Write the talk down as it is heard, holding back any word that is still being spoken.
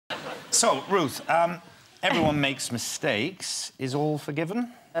So, Ruth, everyone makes mistakes. Is all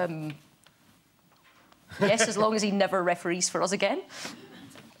forgiven? Yes, as long as he never referees for us again.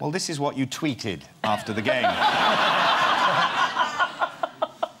 Well, this is what you tweeted after the game.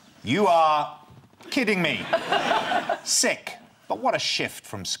 You are kidding me. Sick. But what a shift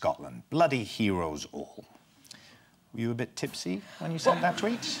from Scotland. Bloody heroes all. Were you a bit tipsy when you sent that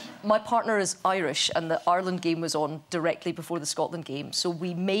tweet? My partner is Irish, and the Ireland game was on directly before the Scotland game, so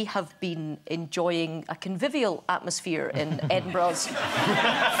we may have been enjoying a convivial atmosphere in Edinburgh's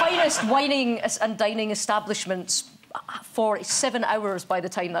finest wining and dining establishments for 7 hours by the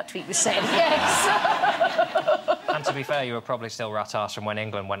time that tweet was sent. Yes. And to be fair, you were probably still rat-arsed from when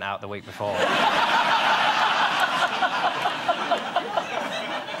England went out the week before.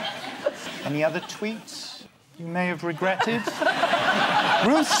 Any other tweets you may have regretted?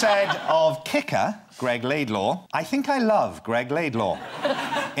 Ruth said of kicker Greg Laidlaw, "I think I love Greg Laidlaw,"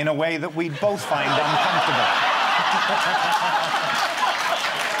 in a way that we'd both find uncomfortable.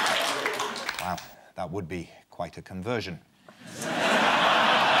 Wow, that would be quite a conversion.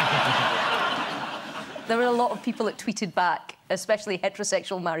 There were a lot of people that tweeted back, especially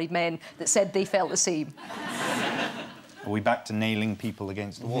heterosexual married men, that said they felt the same. Are we back to nailing people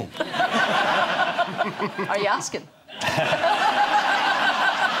against the wall? Are you asking?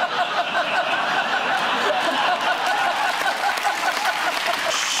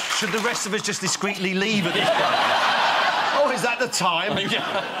 Should the rest of us just discreetly leave at this point? Oh, is that the time?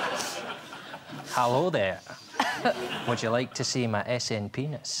 Hello there. Would you like to see my SN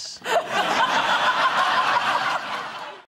penis?